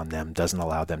everybody put on them doesn't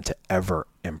allow them to ever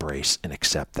embrace and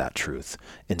accept that truth.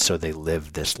 And so they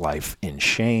live this life in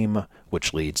shame,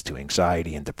 which leads to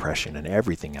anxiety and depression and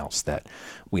everything else that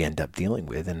we end up dealing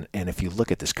with. And if you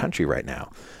look at this country right now,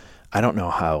 I don't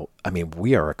know how,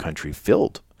 we are a country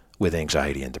filled with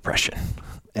anxiety and depression.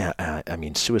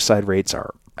 Suicide rates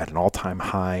are at an all-time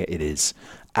high. It is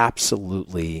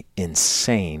absolutely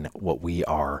insane what we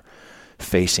are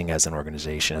facing as an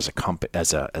organization, as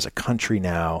a country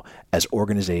now, as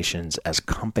organizations, as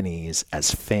companies, as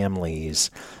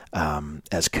families,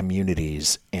 as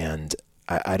communities. And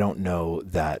I don't know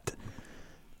that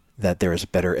there is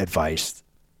better advice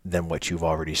than what you've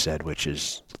already said, which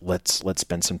is let's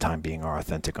spend some time being our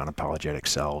authentic, unapologetic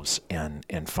selves and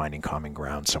finding common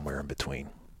ground somewhere in between.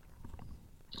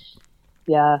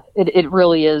 Yeah, it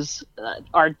really is.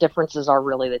 Our differences are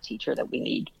really the teacher that we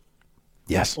need.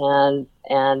 Yes. And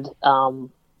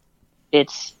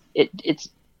it's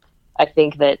I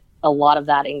think that a lot of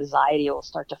that anxiety will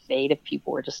start to fade if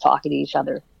people are just talking to each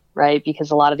other, right?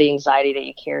 Because a lot of the anxiety that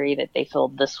you carry, that they feel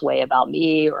this way about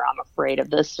me, or I'm afraid of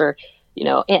this, or,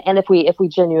 and if we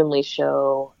genuinely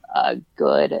show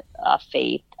good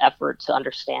faith, effort to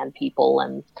understand people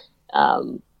and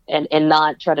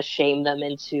not try to shame them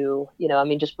into,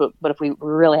 but if we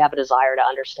really have a desire to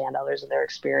understand others and their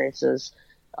experiences,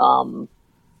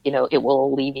 it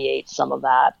will alleviate some of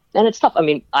that. And it's tough.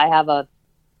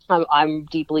 I'm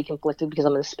deeply conflicted because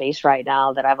I'm in a space right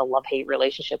now that I have a love-hate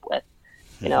relationship with.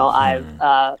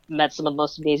 I've met some of the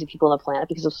most amazing people on the planet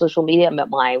because of social media. I met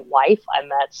my wife.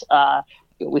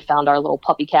 We found our little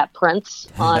puppy cat Prince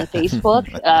on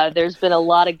Facebook. There's been a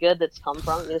lot of good that's come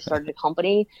from it. We started a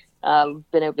company. Been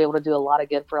able to do a lot of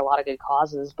good for a lot of good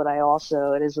causes. But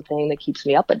it is the thing that keeps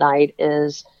me up at night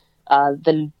is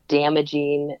the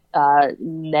damaging,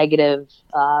 negative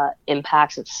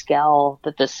impacts at scale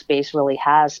that this space really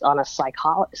has on us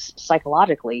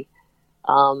psychologically,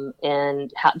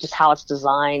 and how it's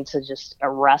designed to just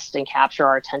arrest and capture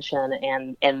our attention,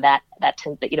 and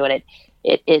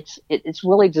it's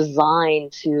really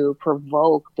designed to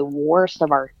provoke the worst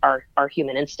of our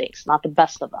human instincts, not the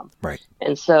best of them. Right.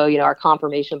 And so, our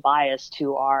confirmation bias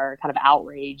to our kind of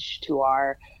outrage to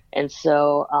our. And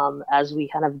so as we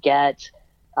kind of get,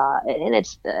 and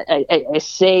I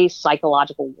say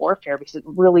psychological warfare because it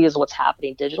really is what's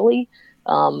happening digitally.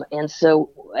 And so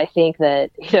I think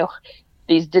that,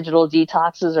 these digital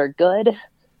detoxes are good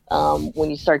when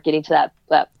you start getting to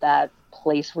that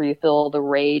place where you feel the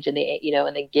rage and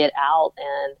and then get out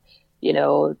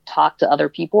and, talk to other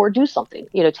people or do something,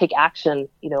 take action,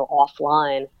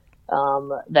 offline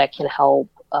that can help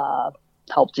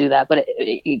do that. But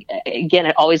again,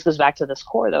 it always goes back to this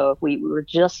core, though. If we were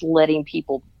just letting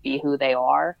people be who they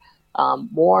are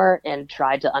more and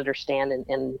tried to understand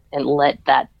and let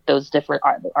those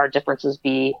our differences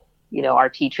be, our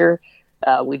teacher,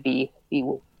 we'd be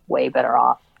way better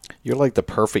off. You're like the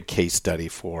perfect case study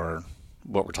for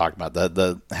what we're talking about,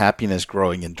 the happiness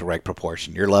growing in direct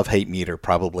proportion. Your love-hate meter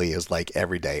probably is like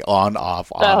every day, on,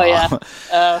 off, on,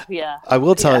 off. Yeah. I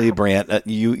will tell you, Brant,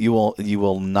 you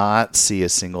will not see a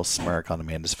single smirk on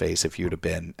Amanda's face if you'd have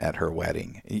been at her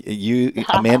wedding.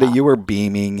 Amanda, you were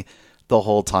beaming the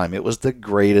whole time. It was the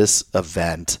greatest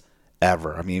event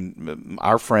ever.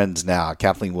 Our friends now,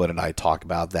 Kathleen Wood and I, talk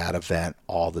about that event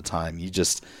all the time.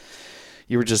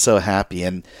 You were just so happy.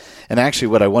 And actually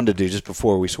what I wanted to do just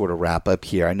before we sort of wrap up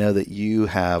here, I know that you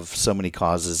have so many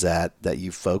causes that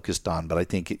you focused on, but I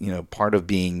think, part of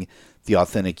being the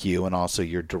authentic you and also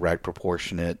your direct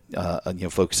proportionate,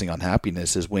 focusing on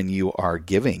happiness is when you are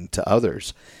giving to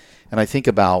others. And I think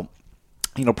about,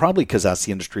 probably because that's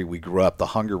the industry we grew up, the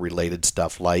hunger related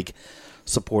stuff like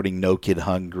supporting No Kid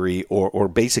Hungry or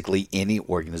basically any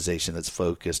organization that's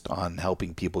focused on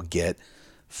helping people get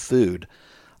food.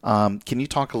 Can you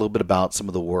talk a little bit about some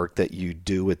of the work that you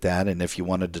do with that? And if you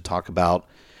wanted to talk about,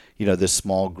 this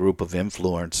small group of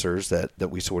influencers that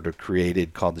we sort of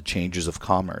created called the Changes of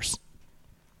Commerce.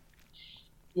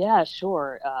 Yeah,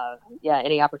 sure.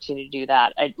 Any opportunity to do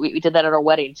that. We did that at our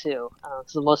wedding too.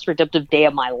 It's the most redemptive day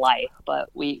of my life, but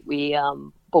we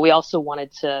also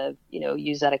wanted to,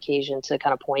 use that occasion to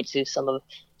kind of point to some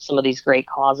of these great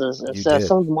causes. And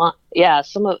some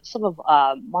of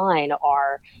mine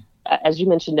are, as you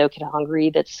mentioned, No Kid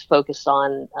Hungry, that's focused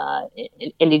on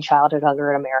ending childhood hunger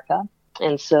in America.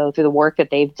 And so through the work that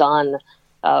they've done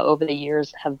over the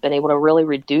years, have been able to really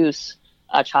reduce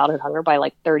childhood hunger by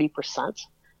like 30%,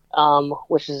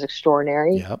 which is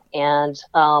extraordinary. Yep. And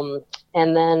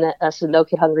then so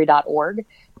NoKidHungry.org.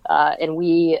 And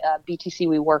we, BTC,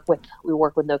 we work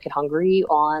with No Kid Hungry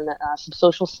on some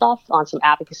social stuff, on some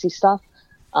advocacy stuff.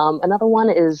 Another one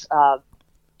is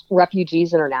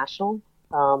Refugees International.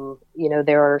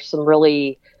 There are some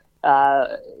really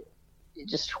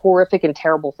just horrific and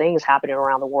terrible things happening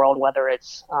around the world, whether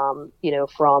it's,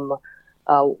 from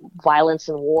violence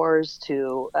and wars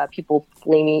to people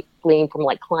fleeing from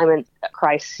like climate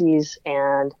crises.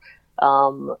 And,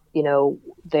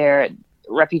 their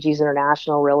Refugees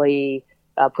International really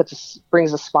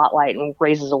brings a spotlight and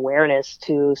raises awareness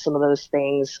to some of those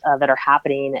things that are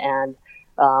happening, and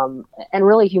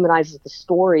really humanizes the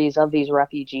stories of these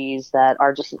refugees that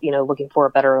are just, looking for a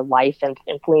better life and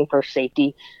fleeing for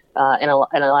safety. So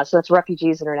that's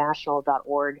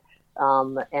refugeesinternational.org.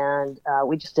 And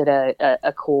we just did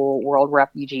a cool World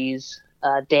Refugees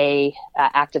Day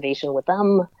activation with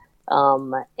them.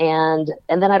 And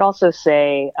then I'd also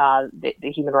say the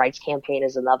Human Rights Campaign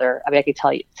is another. I mean, I could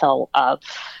tell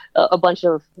a bunch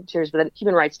of cheers, but the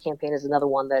Human Rights Campaign is another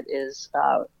one that is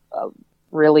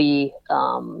really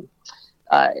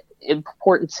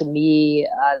important to me.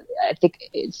 I think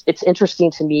it's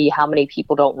interesting to me how many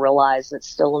people don't realize that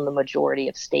still in the majority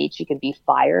of states you can be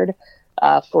fired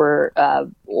for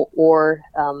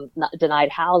denied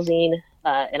housing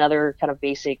and other kind of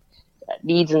basic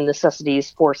needs and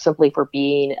necessities simply for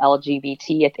being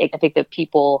LGBT. I think that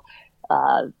people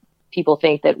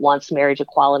think that once marriage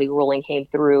equality ruling came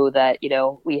through that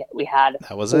we had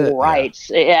that was full rights.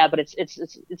 Yeah, but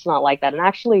it's not like that. And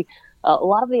actually, a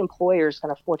lot of the employers,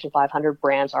 kind of Fortune 500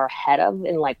 brands, are ahead of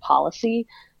in like policy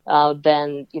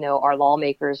than our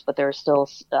lawmakers. But there are still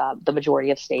the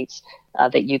majority of states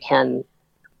that you can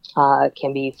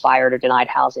be fired or denied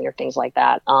housing or things like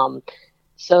that.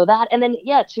 So that, and then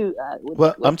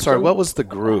I'm sorry. What was the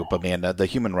group, Amanda? The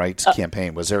Human Rights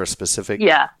Campaign. Was there a specific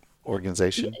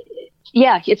organization?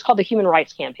 Yeah, it's called the Human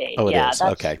Rights Campaign. Oh, it is.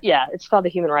 Okay. Yeah, it's called the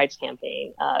Human Rights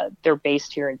Campaign. They're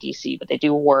based here in DC, but they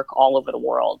do work all over the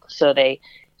world. So they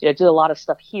do a lot of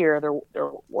stuff here.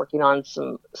 They're working on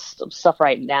some stuff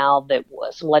right now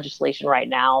some legislation right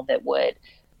now that would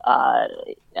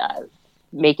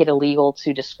make it illegal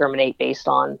to discriminate based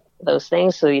on those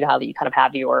things. So how you kind of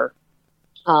have your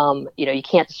you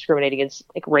can't discriminate against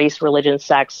like race, religion,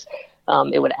 sex.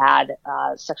 It would add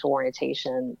sexual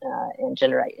orientation and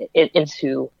gender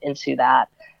into that.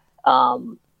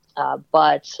 And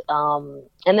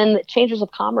then the Changers of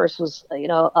Commerce was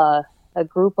a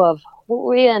group of, what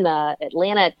were we in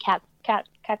Atlanta at Cat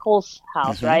Cole's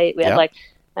house, mm-hmm. right? We had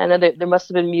I know there must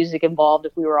have been music involved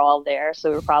if we were all there. So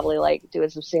we were probably like doing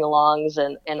some sing-alongs,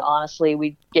 and honestly,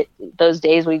 we'd get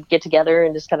together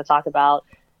and just kind of talk about,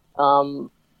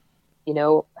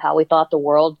 how we thought the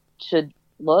world should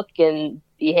look and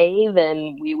behave,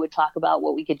 and we would talk about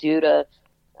what we could do to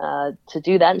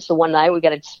do that. And so one night we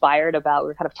got inspired we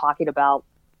were kind of talking about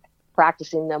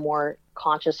practicing a more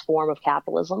conscious form of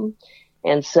capitalism.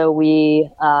 And so we,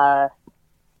 I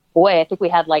think we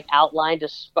had like outlined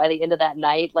just by the end of that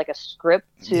night, like a script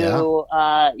to,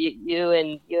 you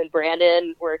and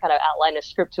Brandon were kind of outlined a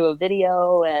script to a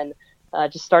video, and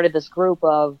just started this group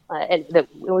of,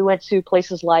 we went to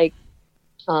places like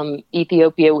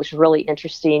Ethiopia, which was really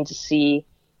interesting to see.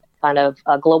 Kind of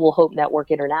Global Hope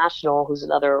Network International, who's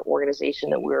another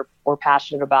organization that we're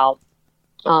passionate about.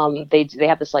 They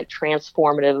have this like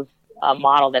transformative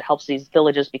model that helps these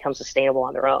villages become sustainable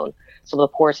on their own. Some of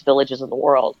the poorest villages in the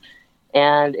world,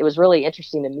 and it was really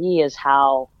interesting to me is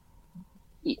how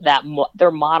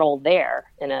their model there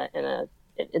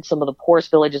in some of the poorest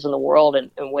villages in the world,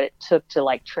 and what it took to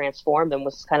like transform them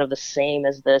was kind of the same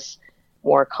as this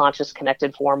more conscious,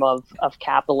 connected form of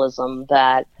capitalism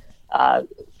that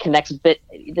connects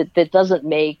that doesn't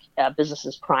make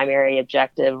business's primary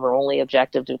objective or only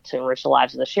objective to enrich the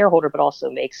lives of the shareholder, but also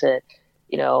makes it,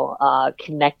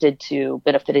 connected to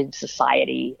benefiting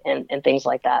society and things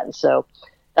like that. And so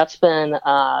that's been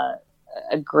a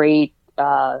great,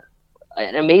 an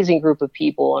amazing group of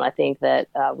people. And I think that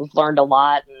we've learned a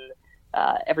lot. And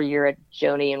every year at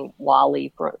Joni and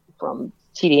Wally from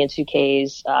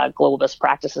TD&2K's Global Best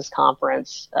Practices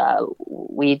Conference,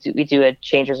 we do a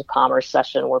Changers of Commerce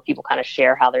session where people kind of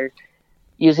share how they're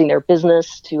using their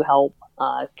business to help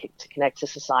to connect to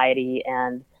society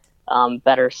and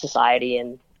better society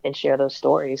and share those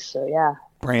stories. So, yeah.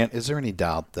 Brant, is there any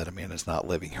doubt that Amanda's not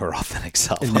living her authentic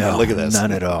self? No, look at this.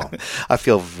 None at all. I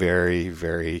feel very,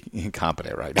 very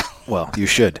incompetent right now. Well, you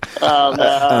should.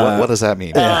 What does that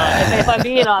mean? If I'm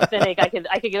being authentic,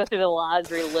 I could go through the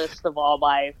laundry list of all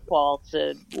my faults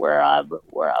and where I'm.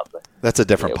 That's a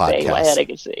different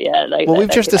podcast. We've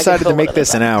just decided to make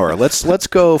this an hour. Let's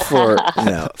go for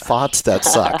thoughts that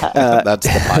suck. That's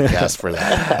the podcast for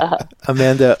that.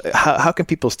 Amanda, how can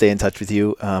people stay in touch with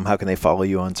you? How can they follow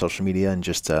you on social media and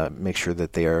just make sure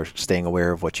that they are staying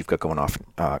aware of what you've got going on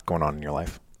in your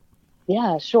life?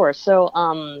 Yeah, sure. So,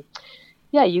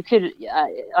 yeah, you could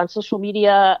on social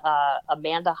media,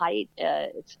 Amanda Hite.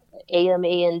 It's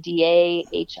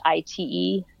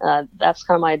AmandaHite. That's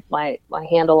kind of my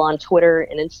handle on Twitter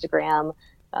and Instagram.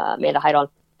 Amanda Hite on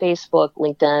Facebook,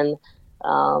 LinkedIn,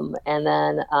 and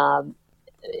then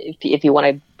if you want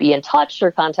to be in touch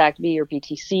or contact me or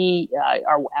BTC,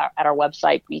 at our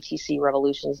website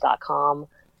btcrevolutions.com.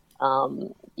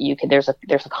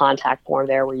 There's a contact form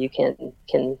there where you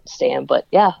can stay in. But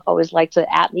yeah, always like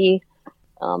to at me.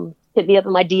 Hit me up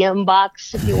in my DM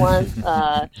box if you want.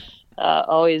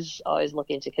 Always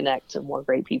looking to connect to more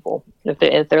great people.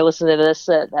 If they're listening to this,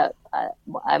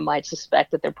 I might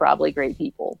suspect that they're probably great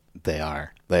people. They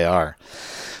are.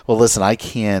 Well, listen, I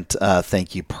can't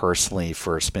thank you personally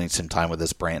for spending some time with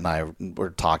us. Brant and I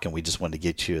were talking. We just wanted to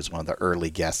get you as one of the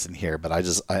early guests in here. But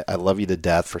I love you to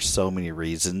death for so many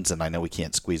reasons, and I know we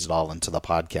can't squeeze it all into the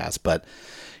podcast. But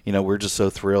we're just so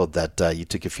thrilled that you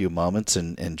took a few moments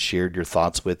and shared your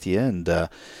thoughts with you. And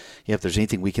if there's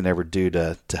anything we can ever do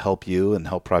to help you and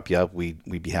help prop you up,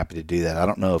 we'd be happy to do that. I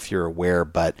don't know if you're aware,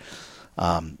 but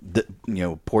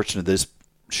portion of this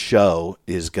show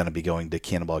is going to be going to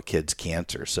Cannonball Kids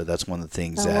Cancer. So that's one of the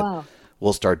things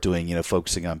we'll start doing,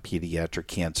 focusing on pediatric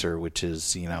cancer, which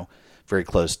is, very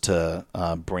close to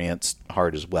Brant's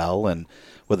heart as well. And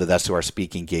whether that's through our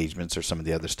speaking engagements or some of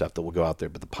the other stuff that will go out there,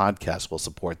 but the podcast will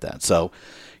support that. So,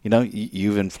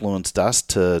 you've influenced us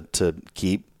to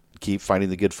keep fighting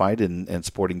the good fight and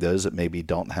supporting those that maybe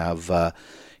don't have, the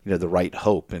right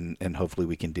hope. And hopefully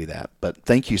we can do that. But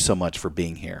thank you so much for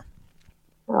being here.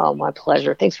 Oh, my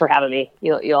pleasure. Thanks for having me.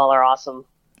 You all are awesome.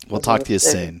 We'll talk to you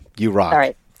soon. You rock. All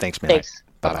right. Thanks, man. Thanks.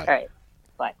 Bye-bye. All right.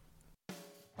 Bye.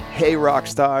 Hey, rock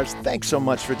stars. Thanks so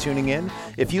much for tuning in.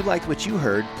 If you liked what you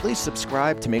heard, please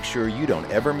subscribe to make sure you don't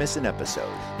ever miss an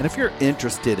episode. And if you're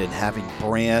interested in having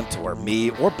Brant or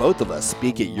me or both of us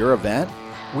speak at your event,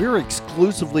 we're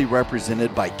exclusively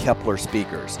represented by Kepler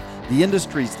Speakers, the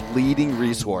industry's leading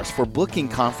resource for booking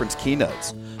conference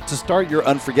keynotes. To start your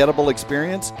unforgettable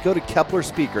experience, go to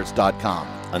keplerspeakers.com.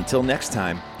 Until next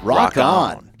time, rock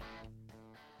on.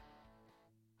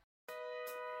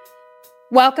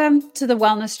 Welcome to the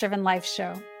Wellness Driven Life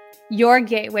Show, your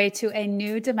gateway to a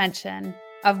new dimension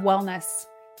of wellness.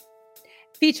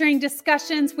 Featuring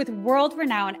discussions with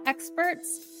world-renowned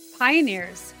experts,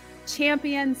 pioneers,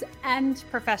 champions, and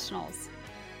professionals.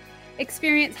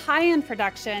 Experience high-end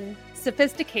production,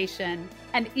 sophistication,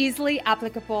 and easily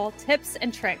applicable tips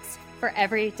and tricks for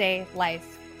everyday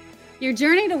life. Your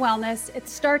journey to wellness, it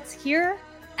starts here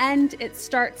and it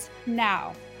starts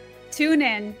now. Tune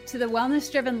in to the Wellness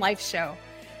Driven Life Show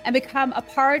and become a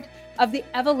part of the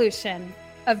evolution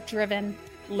of driven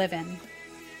living.